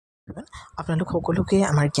আপোনালোক সকলোকে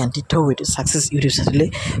আমাৰ GyanTritho উইথ সাকসেস ইউটিউব চেনেললৈ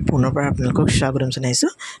পুনৰবাৰ আপোনালোকক স্বাগতম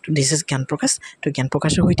জনাইছোঁ। তো দিছ ইজ জ্ঞান প্ৰকাশ। তো জ্ঞান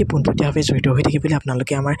প্ৰকাশৰ সৈতে পোনপটীয়াভাৱে জড়িত হৈ থাকিবলৈ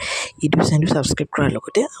আপোনালোকে আমাৰ ইউটিউব চেনেলটো ছাবস্ক্ৰাইব কৰাৰ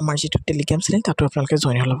লগতে আমাৰ যিটো টেলিগ্ৰাম চেনেল তাতো আপোনালোকে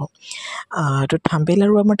জইন হৈ ল'ব। তো থাম্বনেইল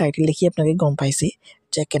আৰু আমাৰ টাইটেল দেখি আপোনালোকে গম পাইছে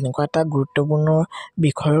যে কেনেকুৱা এটা গুৰুত্বপূৰ্ণ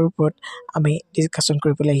বিষয়ৰ ওপৰত আমি ডিছকাশ্যন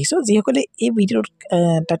কৰিবলৈ আহিছোঁ। যিসকলে এই ভিডিঅ'ত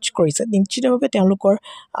টাচ কৰিছে নিশ্চিতভাৱে তেওঁলোকৰ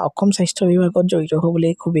অসম স্বাস্থ্য বিভাগত জড়িত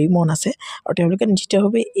হ'বলৈ খুবেই মন আছে আৰু তেওঁলোকে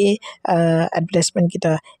নিশ্চিতভাৱে এই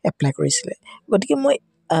এডভাৰটাইজমেণ্টকেইটা এপ্লাই কৰিছিলে। গতিকে মই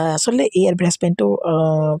আচলতে এই এডভাৰটাইজমেণ্টটো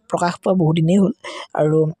প্ৰকাশ পোৱা বহুদিনেই হ'ল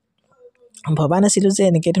আৰু ভবা নাছিলোঁ যে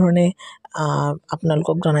এনেকৈ ধৰণে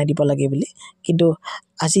আপোনালোকক জনাই দিব লাগে বুলি, কিন্তু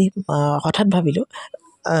আজি হঠাৎ ভাবিলোঁ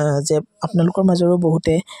যে আপোনালোকৰ মাজৰো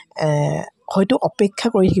বহুতে হয়তো অপেক্ষা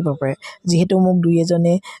কৰি থাকিব পাৰে, যিহেতু মোক দুই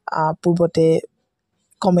এজনে পূৰ্বতে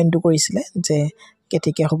কমেণ্টটো কৰিছিলে যে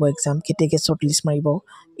কেতিয়াকৈ হ'ব এক্সাম, কেতিয়াকৈ শ্বৰ্ট লিষ্ট মাৰিব,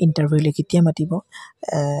 ইণ্টাৰভিউলৈ কেতিয়া মাতিব।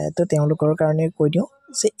 তো তেওঁলোকৰ কাৰণে কৈ দিওঁ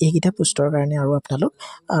যে এইকেইটা পোষ্টৰ কাৰণে আৰু আপোনালোক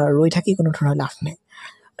ৰৈ থাকি কোনো ধৰণৰ লাভ নাই।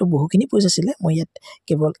 তো বহুখিনি পোষ্ট আছিলে, মই ইয়াত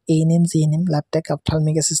কেৱল ANM, GNM, lab tech,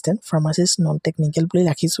 ophthalmic assistant, pharmacist, non technical বুলি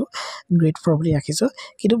ৰাখিছোঁ, গ্ৰেড 4 বুলি ৰাখিছোঁ,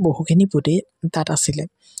 কিন্তু বহুখিনি পদেই তাত আছিলে।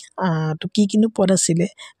 তো কিনো পদ আছিলে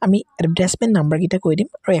আমি এডভাৰটাইজমেণ্ট নাম্বাৰকেইটা কৈ দিম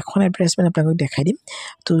আৰু এখন এডভাৰটাইজমেণ্ট আপোনালোকক দেখাই দিম।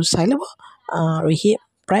 তো চাই ল'ব। আৰু সেই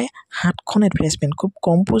প্ৰায় 7খন এডভাৰটাইজমেণ্ট, খুব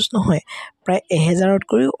কম পোষ্ট নহয়, প্ৰায়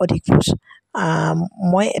 1000তকৈও অধিক পোষ্ট।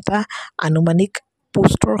 মই এটা আনুমানিক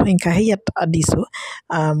পোষ্টৰ সংখ্যাহে ইয়াত দিছোঁ।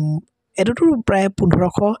 এইটোতো প্ৰায়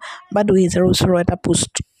 1500 বা 2000 ওচৰৰ এটা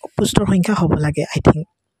পোষ্টৰ সংখ্যা হ'ব লাগে আই থিংক।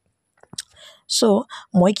 চ'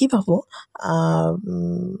 মই কি ভাবোঁ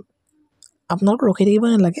আপোনালোক ৰখি থাকিব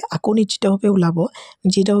নালাগে, আকৌ নিশ্চিতভাৱে ওলাব।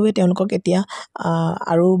 নিশ্চিতভাৱে তেওঁলোকক এতিয়া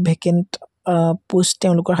আৰু ভেকেণ্ট পোষ্ট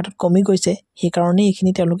তেওঁলোকৰ হাতত কমি গৈছে, সেইকাৰণেই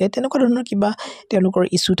এইখিনি তেওঁলোকে তেনেকুৱা ধৰণৰ কিবা তেওঁলোকৰ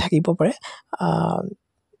ইছ্যু থাকিব পাৰে।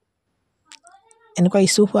 এনেকুৱা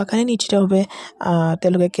ইছ্যু হোৱাৰ কাৰণে নিশ্চিতভাৱে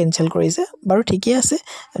তেওঁলোকে কেঞ্চেল কৰিছে। বাৰু ঠিকেই আছে,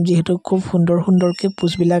 যিহেতু খুব সুন্দৰকৈ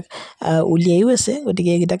পোষ্টবিলাক উলিয়াইও আছে,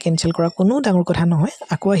 গতিকে এইকেইটা কেঞ্চেল কৰা কোনো ডাঙৰ কথা নহয়,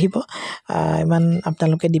 আকৌ আহিব। ইমান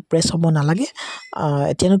আপোনালোকে ডিপ্ৰেছ হ'ব নালাগে।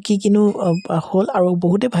 এতিয়ানো কিনো হ'ল আৰু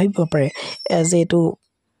বহুতে ভাবিব পাৰে যে এইটো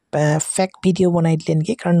ফেক ভিডিঅ' বনাই দিলে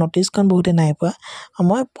নেকি, কাৰণ নটিচখন বহুতে নাই পোৱা।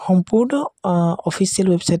 মই সম্পূৰ্ণ অফিচিয়েল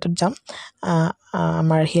ৱেবছাইটত যাম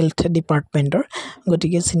আমাৰ হেল্থ ডিপাৰ্টমেণ্টৰ,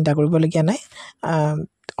 গতিকে চিন্তা কৰিবলগীয়া নাই।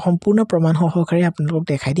 সম্পূৰ্ণ প্ৰমাণ সহকাৰে আপোনালোকক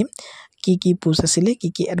দেখাই দিম কি পোষ্ট আছিলে,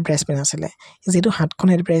 কি এডভাৰটাইজমেণ্ট আছিলে। যিহেতু 7খন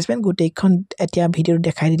এডভাৰটাইজমেণ্ট, গোটেইখন এতিয়া ভিডিঅ'ত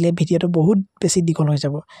দেখাই দিলে ভিডিঅ'টো বহুত বেছি দীঘল হৈ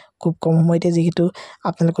যাব। খুব কম সময়তে যিহেতু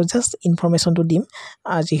আপোনালোকক জাষ্ট ইনফৰ্মেশ্যনটো দিম,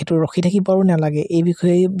 যিহেতু ৰখি থাকিব আৰু নালাগে, এই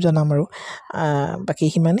বিষয়ে জনাম আৰু বাকী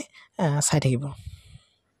সিমানে। চাই থাকিব।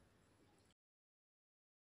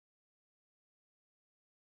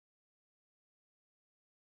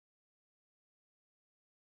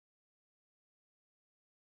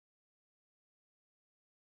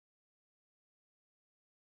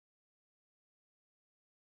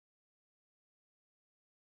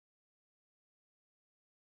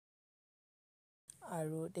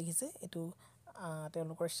 আৰু দেখিছে এইটো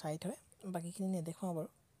তেওঁলোকৰ ছাইট হয়, বাকীখিনি নেদেখুৱাওঁ বাৰু।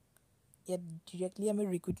 ইয়াত ডিৰেক্টলি আমি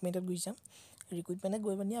ৰিক্ৰুইটমেণ্টত গৈ যাম। ৰিক্ৰুইটমেণ্টত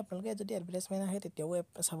গৈ পিনি আপোনালোকে যদি এডভাৰটাইজমেণ্ট আহে তেতিয়াও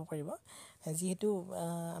চাব পাৰিব। যিহেতু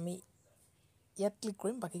আমি ইয়াত ক্লিক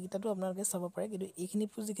কৰিম, বাকীকেইটাতো আপোনালোকে চাব পাৰে, কিন্তু এইখিনি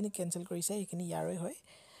পোষ্ট যিখিনি কেঞ্চেল কৰিছে সেইখিনি ইয়াৰে হয়।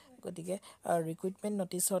 গতিকে ৰিক্ৰুইটমেণ্ট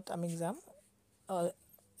নটিছত আমি যাম,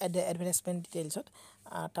 এডভাৰটাইজমেণ্ট ডিটেইলছত।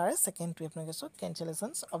 তাৰে ছেকেণ্ডটোৱে আপোনালোকে চাওক,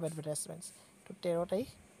 কেঞ্চেলেশ্যনছ অফ এডভাৰটাইজমেণ্টছ। তো 13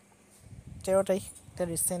 তাৰিখ এতিয়া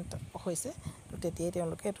ৰিচেণ্ট হৈছে, তো তেতিয়াই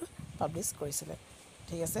তেওঁলোকে এইটো পাব্লিছ কৰিছিলে।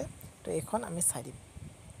 ঠিক আছে, তো এইখন আমি চাই দিম।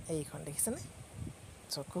 এইখন দেখিছেনে?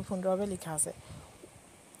 চ' খুব সুন্দৰভাৱে লিখা আছে,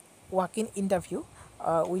 walk in interview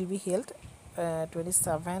will be held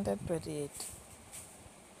 27 and 28।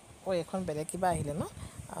 এইখন বেলেগ কিবা আহিলে ন,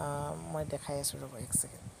 মই দেখাই আছোঁ ৰ'ব এক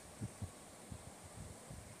ছেকেণ্ড।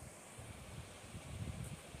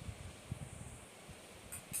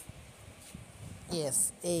 য়েছ,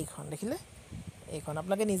 এইখন দেখিলে? এইখন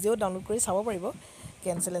আপোনালোকে নিজেও ডাউনলোড কৰি চাব পাৰিব,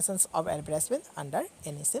 কেঞ্চেলেশ্যনছ of advertisement under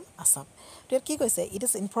NHM Assam. তো ইয়াত কি কৈছে, it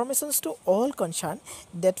is ইনফৰমেশ্যনছ to all concerned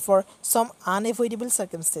date for sum আনএভইডেবল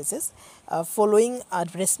চাৰ্কামষ্টেঞ্চেছ following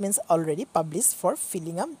এডভাৰটাইজমেণ্টছ already publish for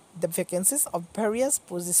filling up the vacancies of various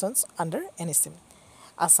পজিশ্যনছ under NHM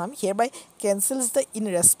Assam hereby cancels the in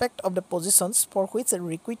respect of the positions for which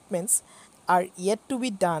recruitments are yet to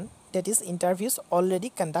be done, that is interviews already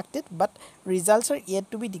conducted but results are yet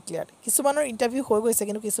to be declared. কিছুমানৰ interview হৈ গৈছে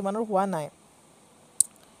কিন্তু কিছুমানৰ হোৱা নাই,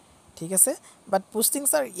 ঠিক আছে, but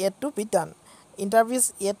postings are yet to be done.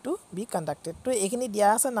 interviews yet to be conducted তো এইখিনি দিয়া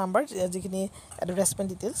আছে নাম্বাৰ যিখিনি এডভাৰটাইজমেন্ট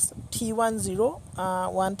ডিটেইলছ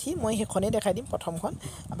 31013 মই হেখনে দেখাই দিম প্ৰথমখন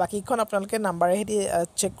বাকিখন আপোনালোকে নাম্বাৰে হেতি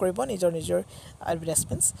চেক কৰিব নিজৰ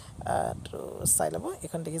এডভাৰটাইজমেন্টছ তো চাই লব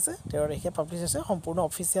এখন দেখিছে 13 তাৰিখে পাবলিছ হৈছে সম্পূৰ্ণ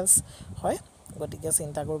অফিচিয়েলছ হয় গতিকে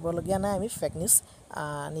চিন্তা কৰিবলগীয়া নাই আমি ফেক নিউজ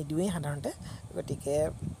নিদিওই সাধাৰণতে গতিকে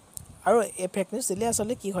আৰু এই ফেক নিউজ দিলে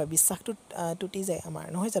আসলে কি হয় বিশ্বাসটো টুটি যায় আমাৰ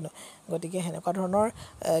নহয় জানো গতিকে হেনেকুৱা ধৰণৰ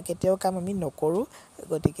কেতিয়াও কাম আমি নকৰো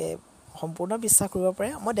গতিকে সম্পূৰ্ণ বিশ্বাস কৰিব পাৰে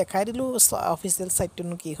মই দেখাই দিলো অফিচিয়েল সাইটটো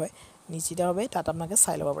কি হয় নিশ্চিতভাৱে তাত আপোনালোকে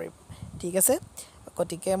চাই ল'ব পাৰিব ঠিক আছে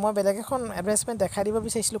গতিকে মই বেলেগ এখন এডভাৰটাইজমেন্ট দেখাই দিব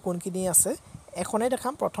বিচাৰিছিলো কোনখিনি আছে এখনে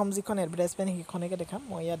দেখাম প্ৰথম যিখন এডভাৰটাইজমেন্ট সেইখনকে দেখাম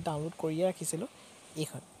মই ইয়াত ডাউনলোড কৰিয়ে ৰাখিছিলো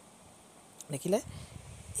এইখন দেখিলে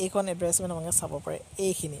এইখন এডভাৰটাইজমেন্ট আপোনালোকে চাব পাৰে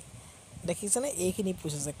এইখিনি দেখিছেনে এইখিনি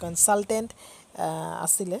পুছিছে কনসালটেন্ট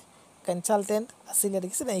আছিলে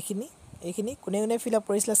দেখিছেনে এইখিনি কোনে ফিল আপ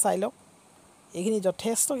কৰিছিলে চাই লওক এইখিনি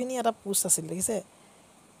যথেষ্টখিনি এটা পোষ্ট আছিল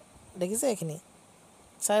দেখিছে এইখিনি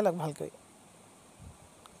চাই লওক ভালকৈ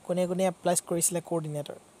কোনে এপ্লাই কৰিছিলে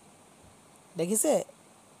কোঅৰ্ডিনেটৰ দেখিছে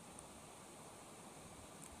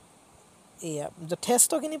এয়া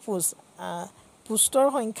যথেষ্টখিনি পোষ্টৰ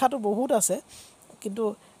সংখ্যাটো বহুত আছে কিন্তু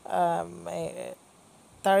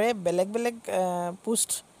তাৰে বেলেগ পোষ্ট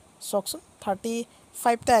চকচোন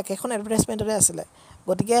 35 টা এখন এডভাৰটাইজমেন্টৰে আছিলে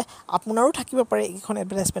গতিকে আপোনাৰো থাকিব পাৰে এইখন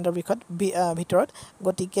এডভাৰটাইজমেন্টৰ ভিতৰত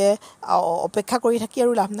গতিকে অপেক্ষা কৰি থাকি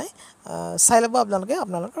আৰু লাভ নাই চাই ল'ব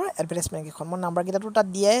আপোনালোকৰ এডভাৰটাইজমেন্ট এখন মোৰ নাম্বাৰ কেইটাটো তাত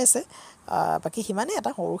দিয়াই আছে বাকি হিমানে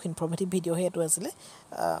এটা সৰু ইনফৰমেটিভ ভিডিও হে এটো আছিলে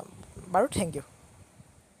বাৰু থ্যাংক ইউ